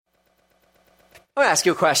I'm going to ask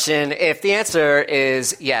you a question. If the answer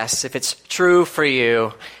is yes, if it's true for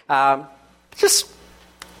you, just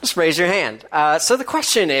raise your hand. So the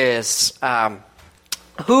question is,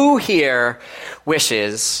 who here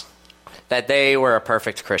wishes that they were a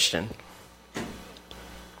perfect Christian?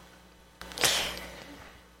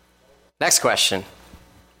 Next question.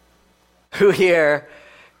 Who here,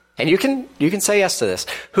 and you can say yes to this,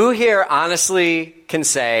 who here honestly can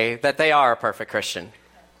say that they are a perfect Christian?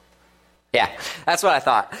 Yeah, that's what I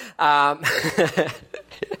thought.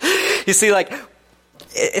 You see,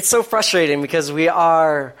 it's so frustrating because we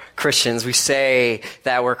are Christians. We say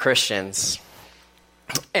that we're Christians.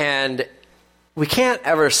 And we can't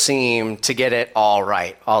ever seem to get it all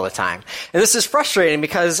right all the time. And this is frustrating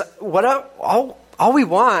because all we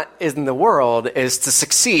want in the world is to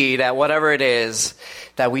succeed at whatever it is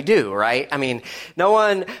that we do, right? I mean, no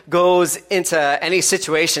one goes into any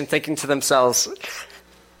situation thinking to themselves,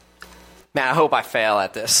 man, I hope I fail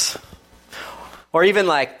at this. Or even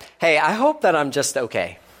hey, I hope that I'm just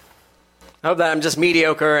okay. I hope that I'm just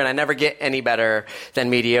mediocre and I never get any better than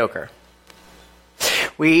mediocre.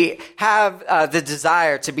 We have the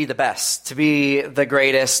desire to be the best, to be the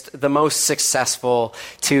greatest, the most successful,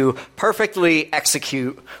 to perfectly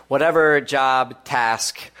execute whatever job,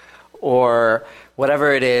 task, or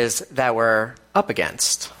whatever it is that we're up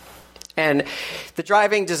against. And the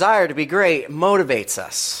driving desire to be great motivates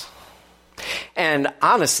us. And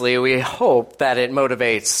honestly, we hope that it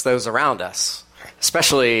motivates those around us,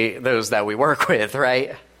 especially those that we work with,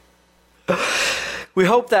 right? We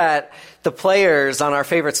hope that the players on our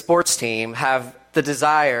favorite sports team have the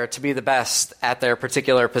desire to be the best at their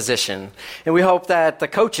particular position. And we hope that the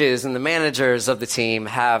coaches and the managers of the team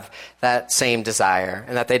have that same desire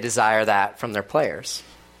and that they desire that from their players.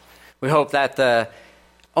 We hope that the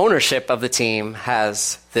ownership of the team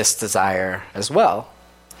has this desire as well.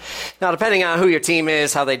 Now, depending on who your team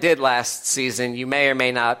is, how they did last season, you may or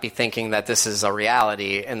may not be thinking that this is a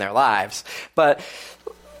reality in their lives. But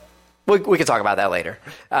we can talk about that later.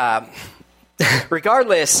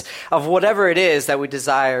 Regardless of whatever it is that we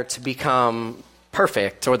desire to become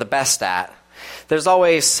perfect or the best at, there's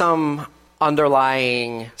always some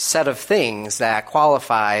underlying set of things that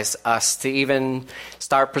qualifies us to even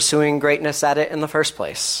start pursuing greatness at it in the first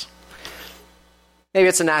place. Maybe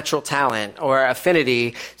it's a natural talent or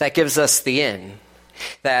affinity that gives us the in,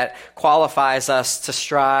 that qualifies us to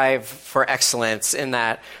strive for excellence in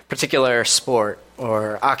that particular sport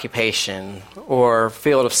or occupation or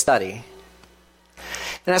field of study.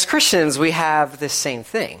 And as Christians, we have this same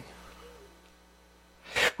thing.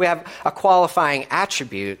 We have a qualifying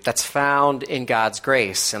attribute that's found in God's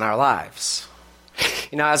grace in our lives.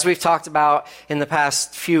 As we've talked about in the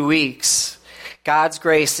past few weeks, God's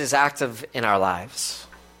grace is active in our lives.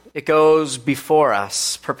 It goes before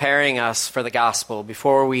us, preparing us for the gospel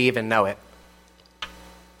before we even know it.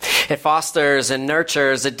 It fosters and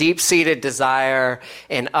nurtures a deep-seated desire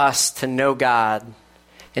in us to know God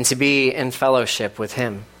and to be in fellowship with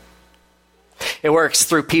Him. It works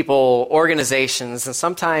through people, organizations, and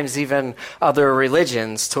sometimes even other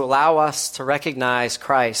religions to allow us to recognize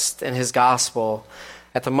Christ and His gospel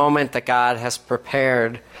at the moment that God has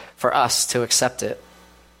prepared for us to accept it.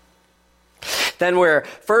 Then we're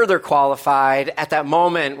further qualified at that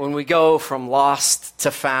moment when we go from lost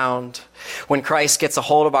to found, when Christ gets a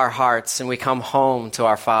hold of our hearts and we come home to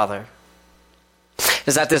our Father.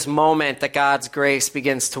 It's at this moment that God's grace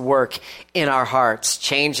begins to work in our hearts,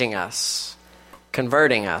 changing us,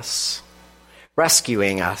 converting us,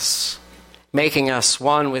 rescuing us, making us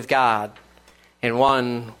one with God and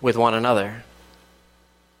one with one another.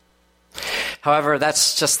 However,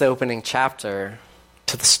 that's just the opening chapter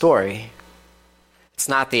to the story. It's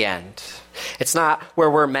not the end. It's not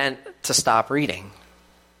where we're meant to stop reading.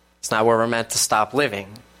 It's not where we're meant to stop living.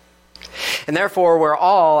 And therefore, we're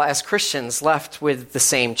all, as Christians, left with the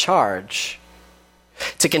same charge: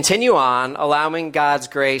 to continue on, allowing God's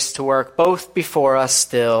grace to work both before us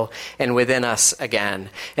still and within us again,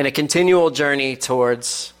 in a continual journey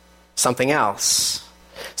towards something else.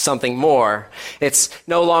 Something more. It's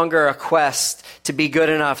no longer a quest to be good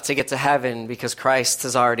enough to get to heaven because Christ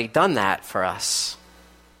has already done that for us.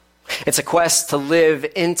 It's a quest to live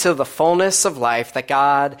into the fullness of life that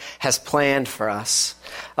God has planned for us,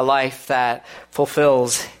 a life that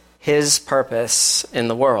fulfills His purpose in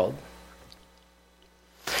the world.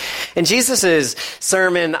 In Jesus'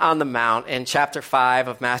 Sermon on the Mount in chapter 5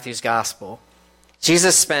 of Matthew's Gospel,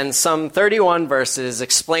 Jesus spends some 31 verses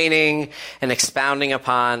explaining and expounding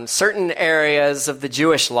upon certain areas of the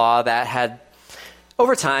Jewish law that had,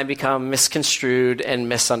 over time, become misconstrued and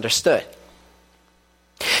misunderstood.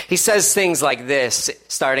 He says things like this,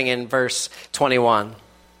 starting in verse 21.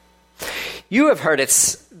 You have heard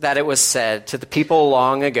that it was said to the people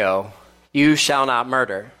long ago, you shall not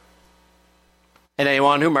murder, and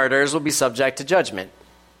anyone who murders will be subject to judgment.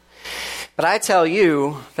 But I tell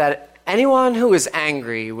you that anyone who is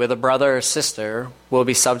angry with a brother or sister will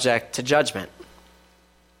be subject to judgment.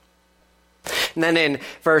 And then in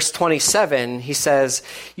verse 27, he says,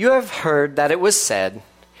 you have heard that it was said,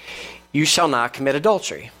 you shall not commit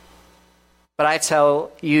adultery. But I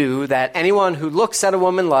tell you that anyone who looks at a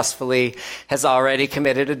woman lustfully has already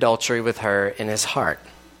committed adultery with her in his heart.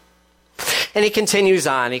 And he continues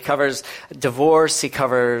on. He covers divorce, he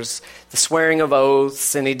covers the swearing of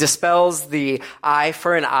oaths, and he dispels the eye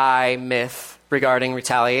for an eye myth regarding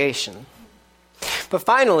retaliation. But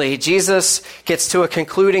finally, Jesus gets to a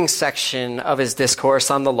concluding section of his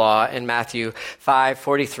discourse on the law in Matthew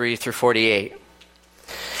 5:43 through 48. And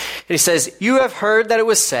he says, you have heard that it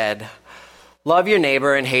was said, love your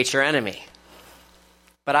neighbor and hate your enemy.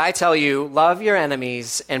 But I tell you, love your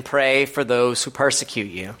enemies and pray for those who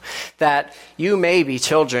persecute you, that you may be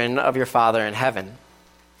children of your Father in heaven.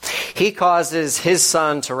 He causes his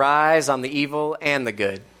sun to rise on the evil and the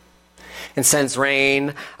good, and sends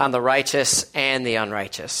rain on the righteous and the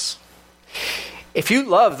unrighteous. If you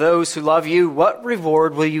love those who love you, what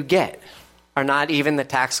reward will you get? Are not even the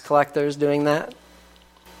tax collectors doing that?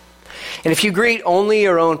 And if you greet only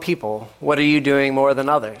your own people, what are you doing more than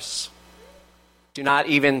others? Do not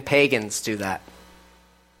even pagans do that?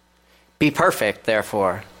 Be perfect,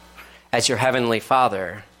 therefore, as your heavenly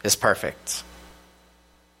Father is perfect.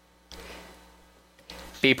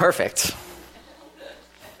 Be perfect.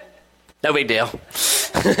 No big deal.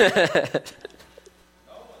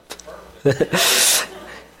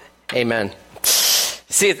 Amen.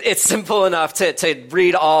 See, it's simple enough to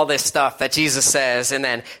read all this stuff that Jesus says and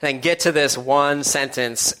then get to this one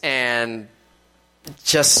sentence and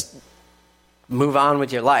just move on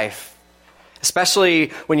with your life. Especially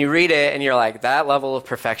when you read it and you're like, that level of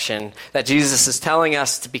perfection that Jesus is telling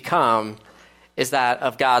us to become is that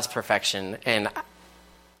of God's perfection. And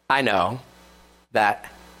I know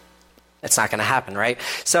that it's not going to happen, right?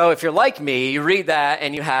 So if you're like me, you read that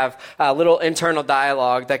and you have a little internal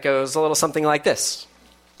dialogue that goes a little something like this.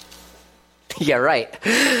 Yeah, right.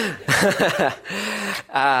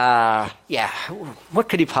 What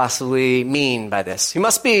could he possibly mean by this? He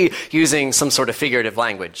must be using some sort of figurative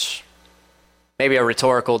language, maybe a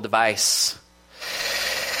rhetorical device.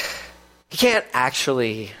 He can't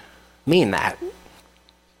actually mean that.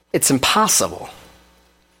 It's impossible.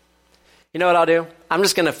 You know what I'll do? I'm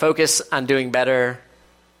just going to focus on doing better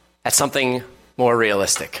at something more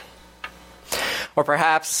realistic. Or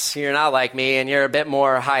perhaps you're not like me and you're a bit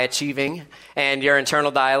more high achieving and your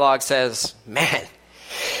internal dialogue says, man,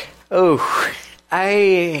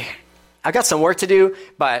 I got some work to do,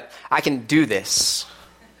 but I can do this.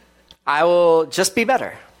 I will just be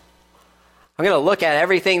better. I'm going to look at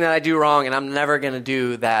everything that I do wrong and I'm never going to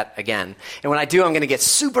do that again. And when I do, I'm going to get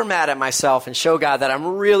super mad at myself and show God that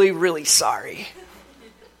I'm really, really sorry.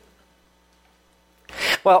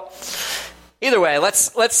 Well, either way,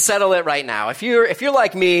 let's settle it right now. If you're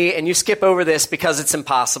like me and you skip over this because it's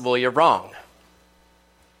impossible, you're wrong.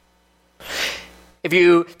 If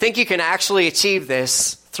you think you can actually achieve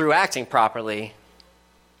this through acting properly,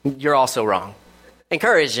 you're also wrong.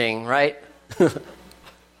 Encouraging, right?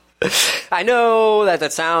 I know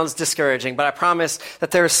that sounds discouraging, but I promise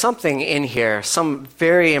that there is something in here, some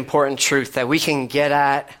very important truth that we can get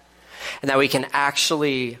at and that we can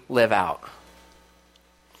actually live out.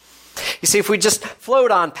 You see, if we just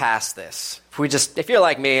float on past this, if you're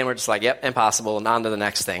like me and we're just like, yep, impossible, and on to the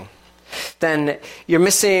next thing, then you're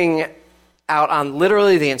missing out on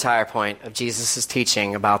literally the entire point of Jesus'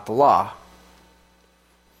 teaching about the law.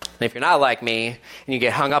 And if you're not like me and you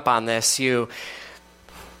get hung up on this, you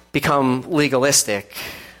become legalistic,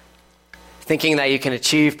 thinking that you can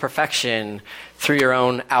achieve perfection through your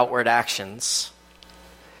own outward actions.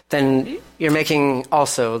 Then you're making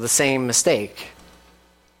also the same mistake.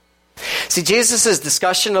 See, Jesus'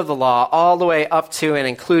 discussion of the law all the way up to and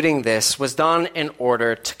including this was done in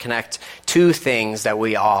order to connect two things that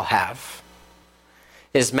we all have.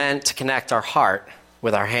 It is meant to connect our heart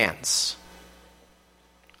with our hands.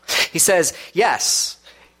 He says, yes,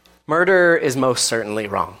 murder is most certainly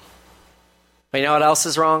wrong. But you know what else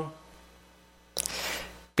is wrong?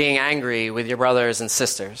 Being angry with your brothers and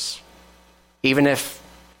sisters, even if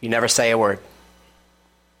you never say a word.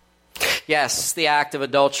 Yes, the act of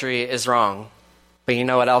adultery is wrong, but you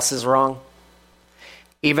know what else is wrong?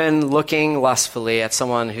 Even looking lustfully at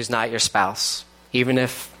someone who's not your spouse, even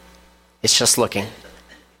if it's just looking,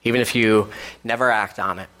 even if you never act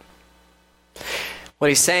on it, What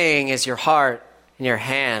he's saying is your heart and your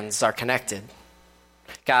hands are connected.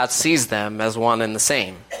 God sees them as one and the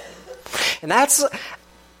same. And that's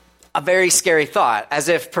a very scary thought, as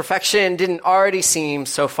if perfection didn't already seem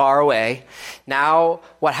so far away. Now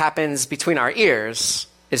what happens between our ears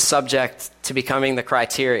is subject to becoming the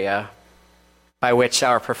criteria by which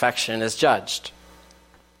our perfection is judged.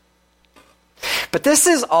 But this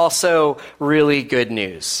is also really good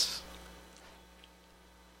news.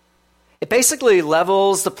 It basically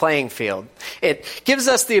levels the playing field. It gives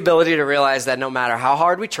us the ability to realize that no matter how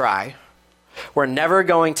hard we try, we're never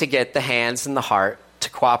going to get the hands and the heart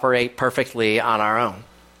to cooperate perfectly on our own.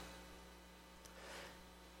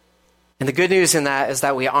 And the good news in that is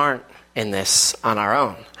that we aren't in this on our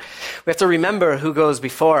own. We have to remember who goes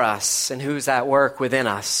before us and who's at work within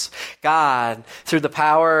us. God, through the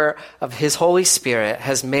power of his Holy Spirit,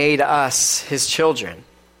 has made us his children.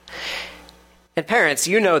 And parents,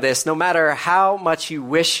 you know this, no matter how much you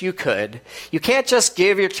wish you could, you can't just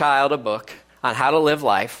give your child a book on how to live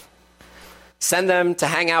life, send them to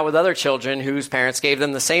hang out with other children whose parents gave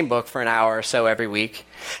them the same book for an hour or so every week,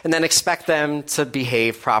 and then expect them to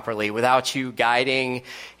behave properly without you guiding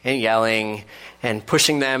and yelling and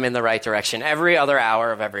pushing them in the right direction every other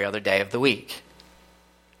hour of every other day of the week.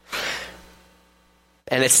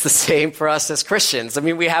 And it's the same for us as Christians. I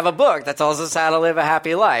mean, we have a book that tells us how to live a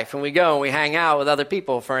happy life, and we go and we hang out with other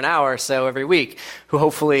people for an hour or so every week who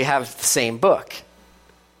hopefully have the same book.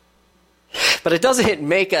 But it doesn't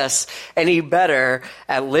make us any better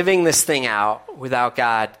at living this thing out without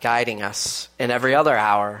God guiding us in every other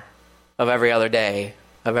hour of every other day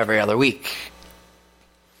of every other week.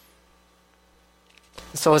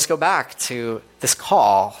 So let's go back to this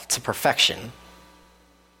call to perfection.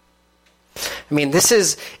 I mean, this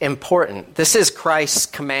is important. This is Christ's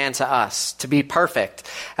command to us, to be perfect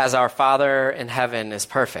as our Father in heaven is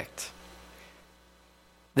perfect.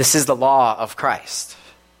 This is the law of Christ.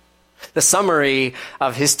 The summary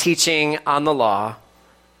of his teaching on the law,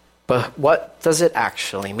 but what does it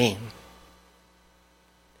actually mean?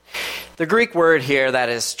 The Greek word here that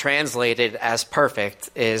is translated as perfect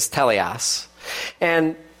is teleos.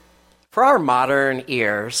 And for our modern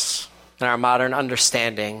ears and our modern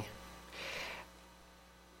understanding,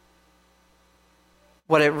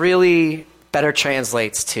 what it really better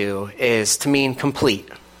translates to is to mean complete,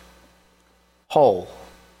 whole,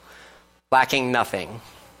 lacking nothing,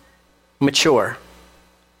 mature.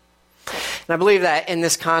 And I believe that in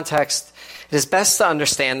this context, it is best to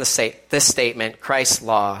understand this statement, Christ's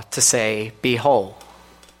law, to say, be whole,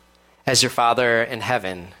 as your Father in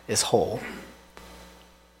heaven is whole.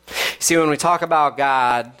 See, when we talk about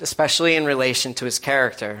God, especially in relation to his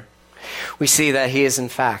character, we see that he is in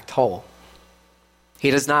fact whole. He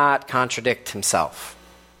does not contradict himself.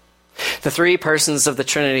 The three persons of the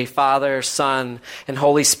Trinity, Father, Son, and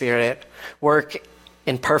Holy Spirit, work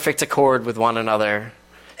in perfect accord with one another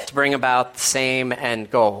to bring about the same end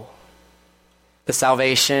goal: the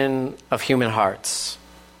salvation of human hearts,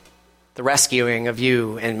 the rescuing of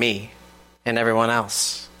you and me and everyone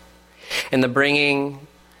else, and the bringing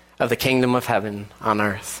of the kingdom of heaven on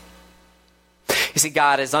earth. You see,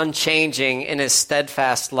 God is unchanging in his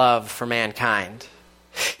steadfast love for mankind.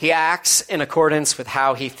 He acts in accordance with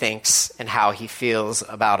how he thinks and how he feels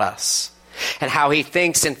about us. And how he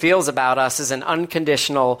thinks and feels about us is an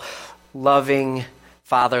unconditional, loving,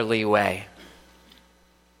 fatherly way.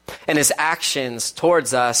 And his actions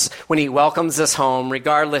towards us when he welcomes us home,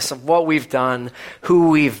 regardless of what we've done, who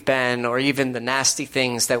we've been, or even the nasty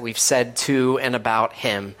things that we've said to and about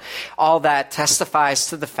him, all that testifies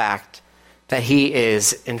to the fact that he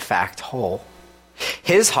is, in fact, whole.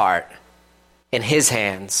 His heart and his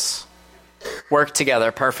hands work together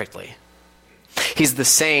perfectly. He's the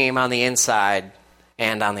same on the inside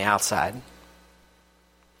and on the outside.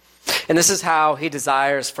 And this is how he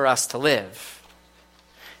desires for us to live.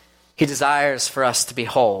 He desires for us to be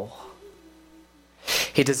whole.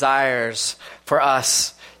 He desires for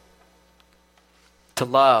us to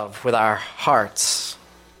love with our hearts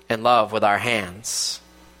and love with our hands.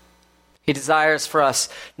 He desires for us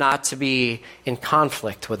not to be in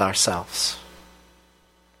conflict with ourselves.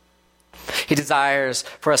 He desires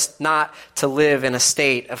for us not to live in a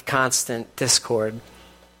state of constant discord.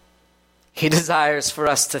 He desires for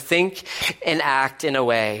us to think and act in a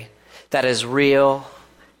way that is real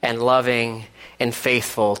and loving and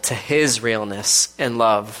faithful to his realness and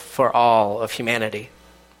love for all of humanity.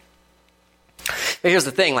 But here's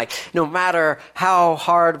the thing, no matter how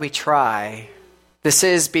hard we try, this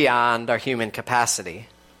is beyond our human capacity.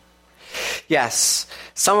 Yes,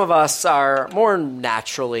 some of us are more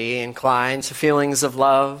naturally inclined to feelings of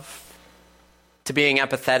love, to being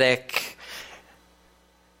empathetic,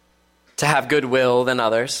 to have goodwill than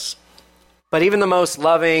others. But even the most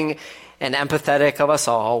loving and empathetic of us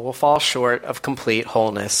all will fall short of complete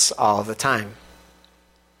wholeness all of the time.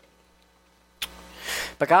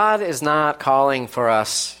 But God is not calling for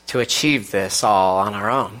us to achieve this all on our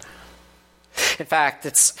own. In fact,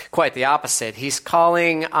 it's quite the opposite. He's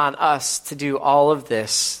calling on us to do all of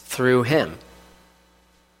this through Him.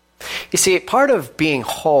 You see, part of being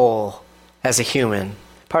whole as a human,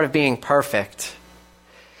 part of being perfect,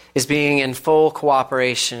 is being in full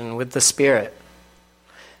cooperation with the Spirit.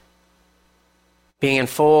 Being in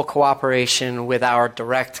full cooperation with our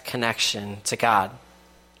direct connection to God.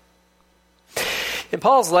 In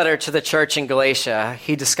Paul's letter to the church in Galatia,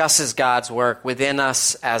 he discusses God's work within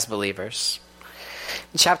us as believers.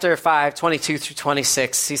 In chapter 5, 22 through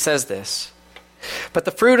 26, he says this, "But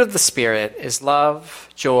the fruit of the Spirit is love,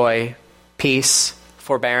 joy, peace,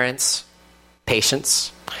 forbearance,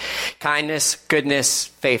 patience, kindness, goodness,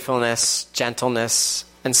 faithfulness, gentleness,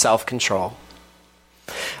 and self-control.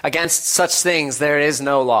 Against such things there is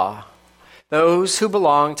no law. Those who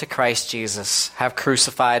belong to Christ Jesus have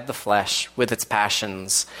crucified the flesh with its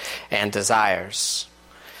passions and desires.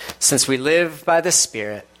 Since we live by the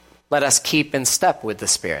Spirit, let us keep in step with the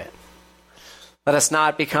Spirit. Let us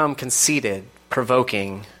not become conceited,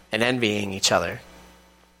 provoking, and envying each other."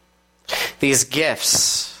 These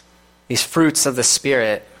gifts, these fruits of the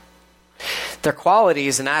Spirit, they're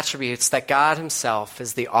qualities and attributes that God Himself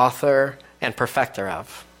is the author and perfecter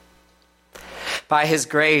of. By His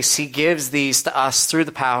grace, He gives these to us through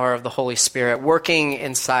the power of the Holy Spirit working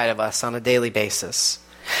inside of us on a daily basis.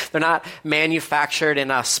 They're not manufactured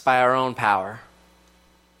in us by our own power.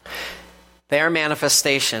 They are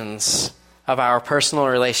manifestations of our personal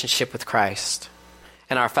relationship with Christ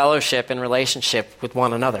and our fellowship and relationship with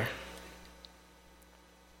one another.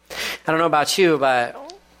 I don't know about you, but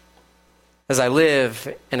as I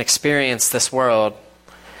live and experience this world,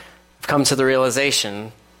 I've come to the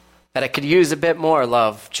realization that I could use a bit more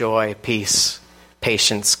love, joy, peace,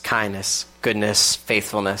 patience, kindness, goodness,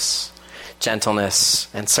 faithfulness, gentleness,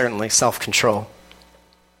 and certainly self-control.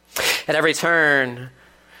 At every turn,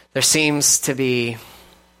 there seems to be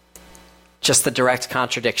just the direct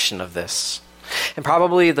contradiction of this. And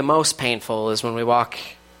probably the most painful is when we walk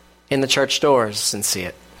in the church doors and see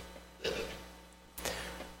it.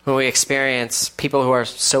 When we experience people who are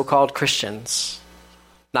so-called Christians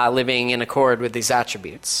not living in accord with these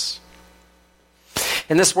attributes.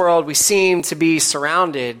 In this world, we seem to be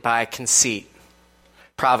surrounded by conceit,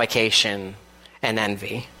 provocation, and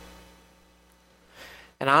envy.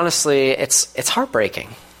 And honestly, it's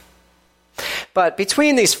heartbreaking. But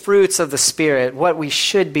between these fruits of the Spirit, what we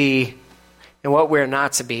should be and what we're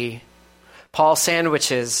not to be, Paul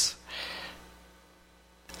sandwiches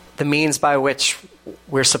the means by which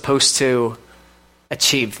we're supposed to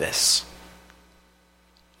achieve this.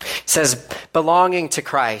 It says, belonging to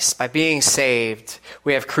Christ, by being saved,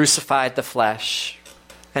 we have crucified the flesh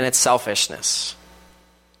and its selfishness.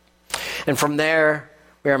 And from there,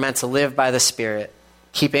 we are meant to live by the Spirit,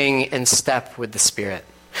 keeping in step with the Spirit.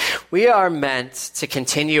 We are meant to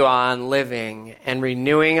continue on living and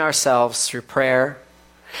renewing ourselves through prayer,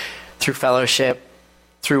 through fellowship,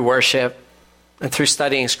 through worship, and through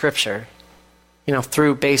studying Scripture,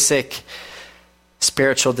 through basic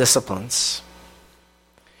spiritual disciplines.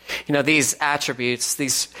 These attributes,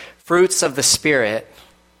 these fruits of the Spirit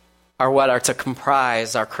are what are to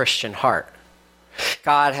comprise our Christian heart.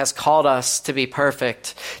 God has called us to be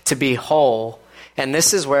perfect, to be whole, and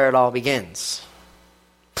this is where it all begins.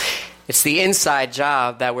 It's the inside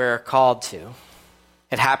job that we're called to.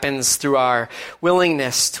 It happens through our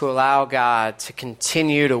willingness to allow God to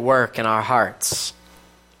continue to work in our hearts.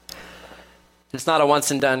 It's not a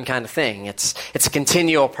once and done kind of thing. It's a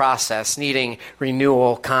continual process needing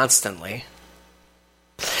renewal constantly.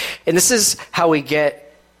 And this is how we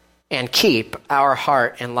get and keep our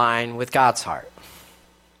heart in line with God's heart.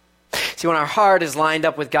 See, when our heart is lined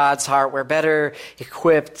up with God's heart, we're better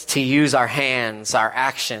equipped to use our hands, our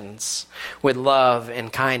actions, with love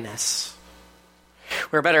and kindness.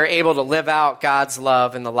 We're better able to live out God's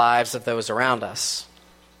love in the lives of those around us.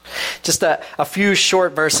 Just a few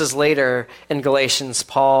short verses later in Galatians,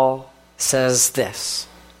 Paul says this.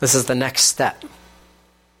 This is the next step.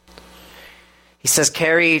 He says,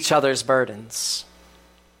 carry each other's burdens,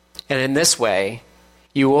 and in this way,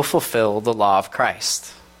 you will fulfill the law of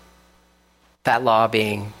Christ. That law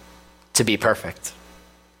being to be perfect.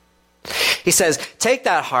 He says, take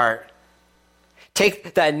that heart,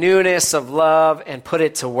 take that newness of love and put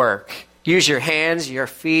it to work. Use your hands, your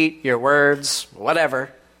feet, your words,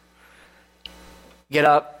 whatever. Get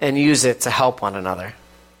up and use it to help one another.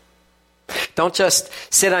 Don't just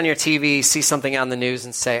sit on your TV, see something on the news,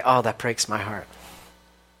 and say, oh, that breaks my heart.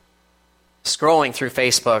 Scrolling through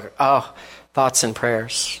Facebook, oh, thoughts and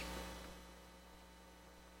prayers.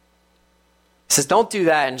 He says, don't do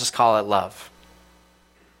that and just call it love.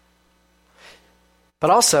 But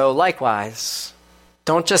also, likewise,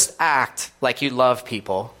 don't just act like you love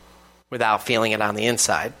people without feeling it on the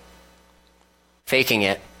inside. Faking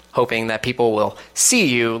it, hoping that people will see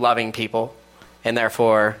you loving people and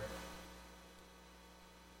therefore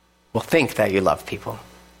will think that you love people.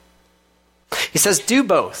 He says, do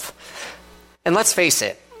both. And let's face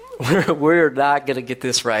it, we're not going to get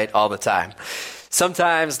this right all the time.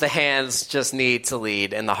 Sometimes the hands just need to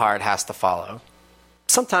lead and the heart has to follow.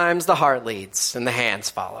 Sometimes the heart leads and the hands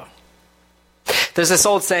follow. There's this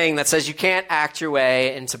old saying that says you can't act your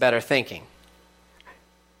way into better thinking.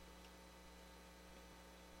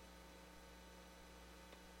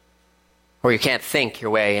 Or you can't think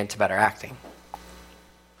your way into better acting.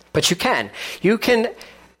 But you can. You can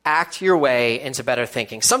act your way into better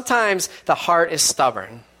thinking. Sometimes the heart is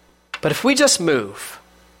stubborn. But if we just move,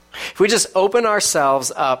 if we just open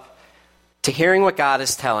ourselves up to hearing what God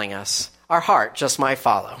is telling us, our heart just might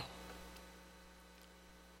follow.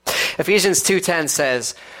 Ephesians 2:10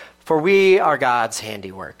 says, "For we are God's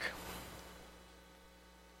handiwork,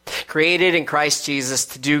 created in Christ Jesus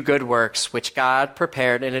to do good works, which God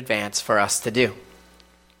prepared in advance for us to do."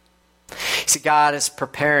 See, God is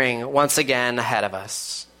preparing once again ahead of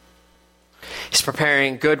us. He's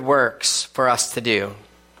preparing good works for us to do.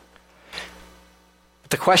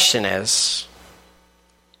 But the question is,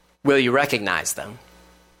 will you recognize them?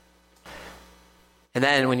 And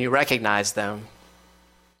then when you recognize them,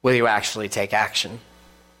 will you actually take action?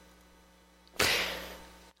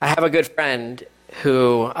 I have a good friend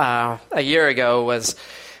who a year ago was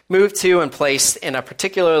moved to and placed in a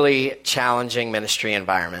particularly challenging ministry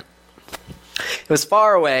environment. It was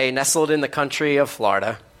far away, nestled in the country of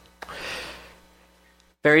Florida.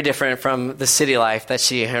 Very different from the city life that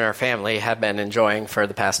she and her family have been enjoying for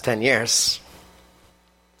the past 10 years.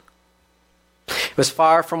 It was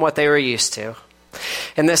far from what they were used to.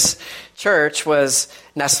 And this church was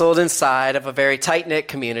nestled inside of a very tight-knit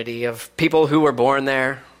community of people who were born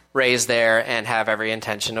there, raised there, and have every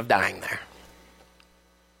intention of dying there.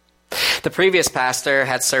 The previous pastor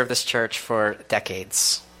had served this church for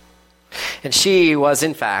decades. And she was,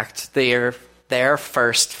 in fact, their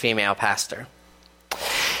first female pastor.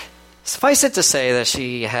 Suffice it to say that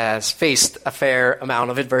she has faced a fair amount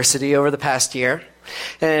of adversity over the past year.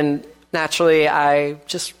 And naturally, I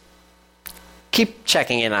just keep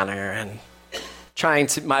checking in on her and trying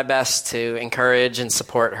my best to encourage and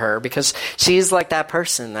support her, because she's like that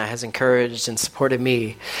person that has encouraged and supported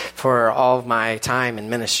me for all of my time in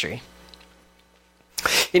ministry.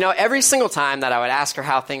 You know, every single time that I would ask her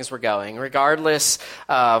how things were going, regardless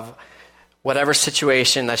of whatever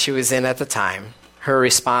situation that she was in at the time, her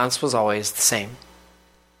response was always the same.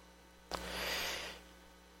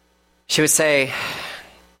 She would say,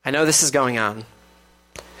 "I know this is going on,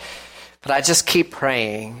 but I just keep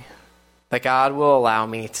praying that God will allow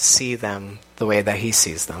me to see them the way that He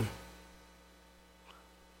sees them.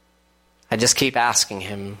 I just keep asking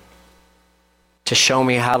Him to show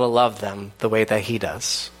me how to love them the way that He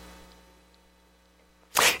does."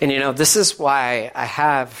 And you know, this is why I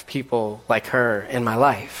have people like her in my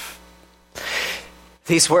life.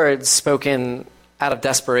 These words, spoken out of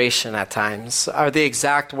desperation at times, are the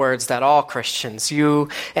exact words that all Christians, you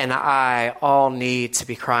and I, all need to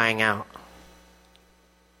be crying out.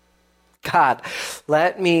 God,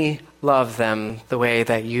 let me love them the way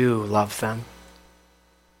that you love them.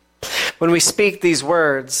 When we speak these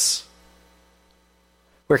words,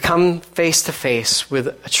 we're come face to face with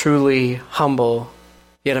a truly humble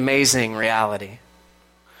yet amazing reality.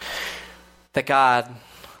 That God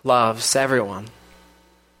loves everyone.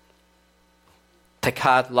 That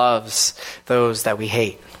God loves those that we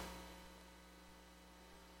hate.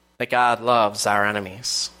 That God loves our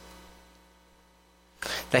enemies.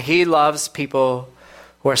 That He loves people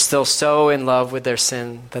who are still so in love with their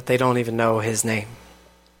sin that they don't even know His name.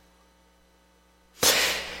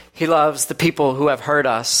 He loves the people who have hurt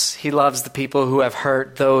us. He loves the people who have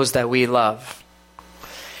hurt those that we love.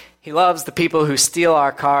 He loves the people who steal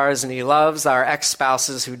our cars, and He loves our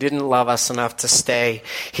ex-spouses who didn't love us enough to stay.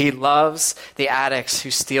 He loves the addicts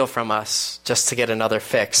who steal from us just to get another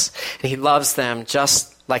fix. And He loves them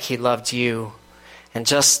just like He loved you and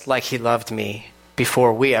just like He loved me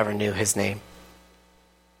before we ever knew His name.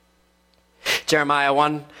 Jeremiah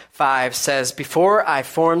 1:5 says, "Before I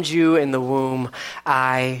formed you in the womb,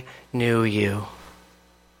 I knew you."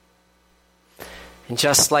 And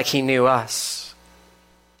just like He knew us,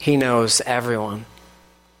 He knows everyone.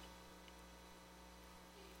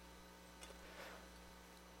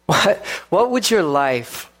 What would your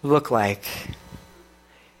life look like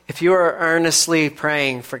if you were earnestly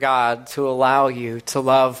praying for God to allow you to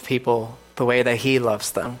love people the way that He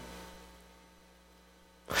loves them?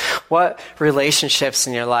 What relationships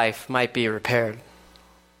in your life might be repaired?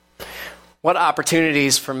 What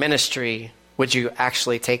opportunities for ministry would you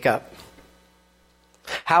actually take up?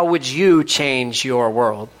 How would you change your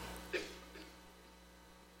world?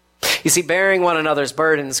 You see, bearing one another's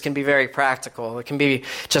burdens can be very practical. It can be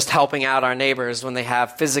just helping out our neighbors when they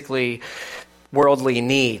have physically worldly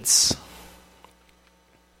needs.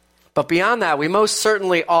 But beyond that, we most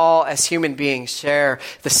certainly all, as human beings, share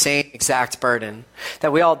the same exact burden,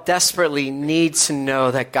 that we all desperately need to know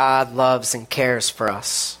that God loves and cares for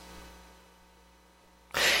us.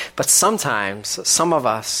 But sometimes, some of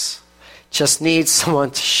us just need someone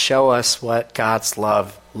to show us what God's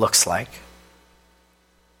love looks like.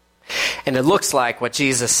 And it looks like what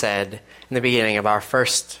Jesus said in the beginning of our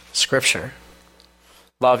first scripture.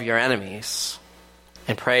 Love your enemies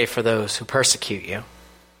and pray for those who persecute you.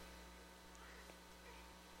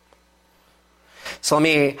 So let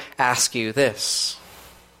me ask you this.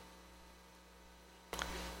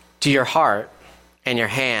 Do your heart and your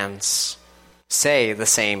hands say the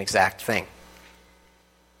same exact thing?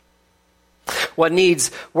 What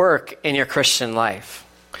needs work in your Christian life?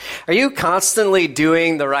 Are you constantly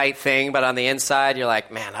doing the right thing, but on the inside you're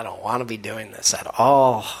like, man, I don't want to be doing this at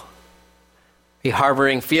all? Be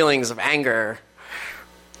harboring feelings of anger,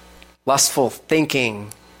 lustful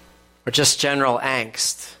thinking, or just general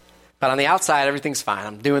angst. But on the outside, everything's fine.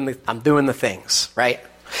 I'm doing the things, right?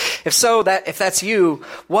 If so, if that's you,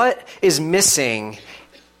 what is missing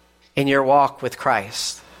in your walk with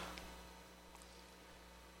Christ?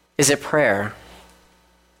 Is it prayer?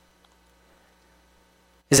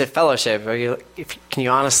 Is it fellowship? Can you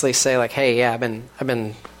honestly say, like, hey, yeah, I've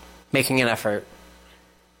been making an effort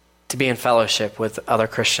to be in fellowship with other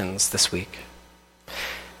Christians this week?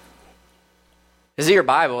 Is it your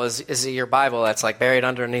Bible? Is it your Bible that's like buried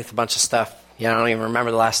underneath a bunch of stuff? You don't even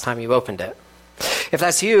remember the last time you opened it. If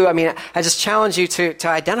that's you, I just challenge you to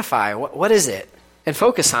identify what is it and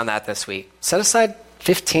focus on that this week. Set aside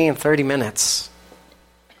 15, 30 minutes.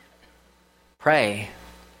 Pray.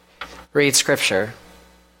 Read Scripture.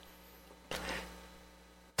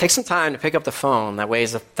 Take some time to pick up the phone that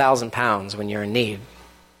weighs 1,000 pounds when you're in need.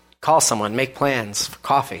 Call someone, make plans for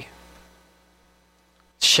coffee.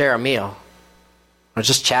 Share a meal. Or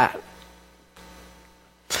just chat.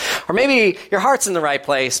 Or maybe your heart's in the right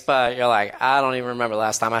place, but you're like, I don't even remember the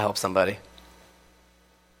last time I helped somebody.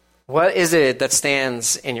 What is it that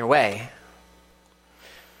stands in your way?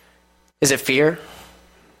 Is it fear?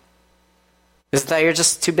 Is it that you're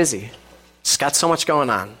just too busy? Just got so much going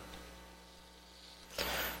on?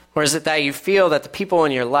 Or is it that you feel that the people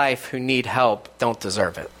in your life who need help don't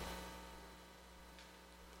deserve it?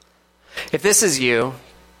 If this is you,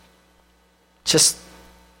 just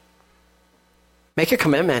make a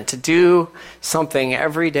commitment to do something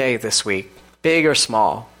every day this week, big or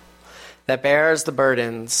small, that bears the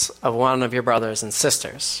burdens of one of your brothers and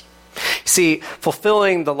sisters. See,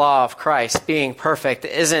 fulfilling the law of Christ, being perfect,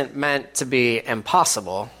 isn't meant to be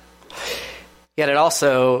impossible. Yet it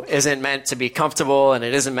also isn't meant to be comfortable, and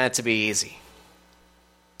it isn't meant to be easy.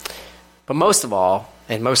 But most of all,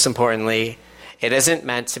 and most importantly, it isn't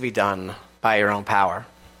meant to be done by your own power.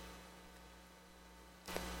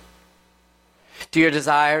 Do your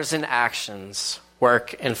desires and actions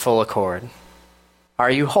work in full accord? Are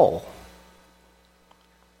you whole?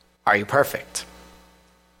 Are you perfect?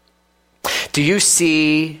 Do you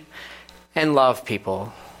see and love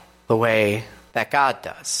people the way that God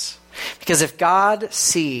does? Because if God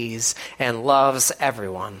sees and loves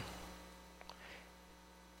everyone,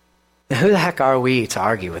 then who the heck are we to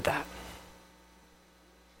argue with that?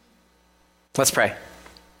 Let's pray.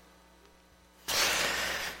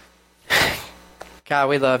 God,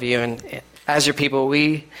 we love you, and as your people,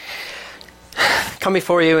 we come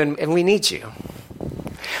before you, and we need you.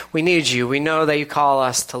 We need you. We know that you call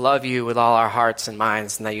us to love you with all our hearts and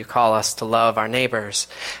minds, and that you call us to love our neighbors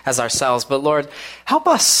as ourselves. But Lord, help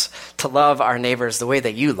us to love our neighbors the way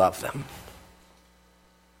that you love them.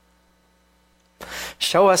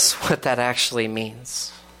 Show us what that actually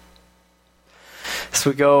means. As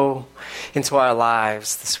we go into our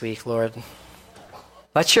lives this week, Lord,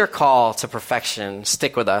 let your call to perfection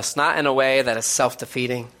stick with us, not in a way that is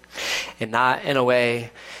self-defeating, and not in a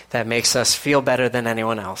way that makes us feel better than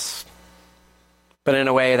anyone else, but in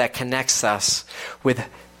a way that connects us with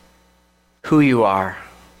who you are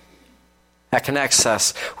that connects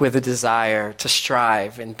us with a desire to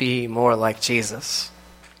strive and be more like Jesus.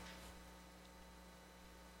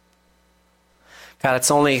 God,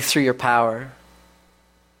 it's only through your power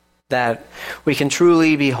that we can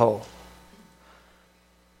truly be whole,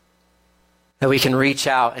 that we can reach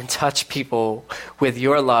out and touch people with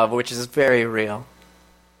your love, which is very real.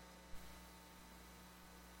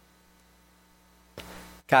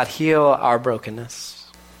 God, heal our brokenness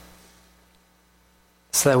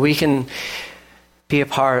so that we can be a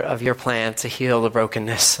part of your plan to heal the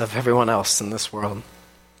brokenness of everyone else in this world.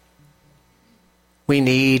 We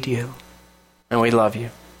need you, and we love you.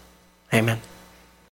 Amen.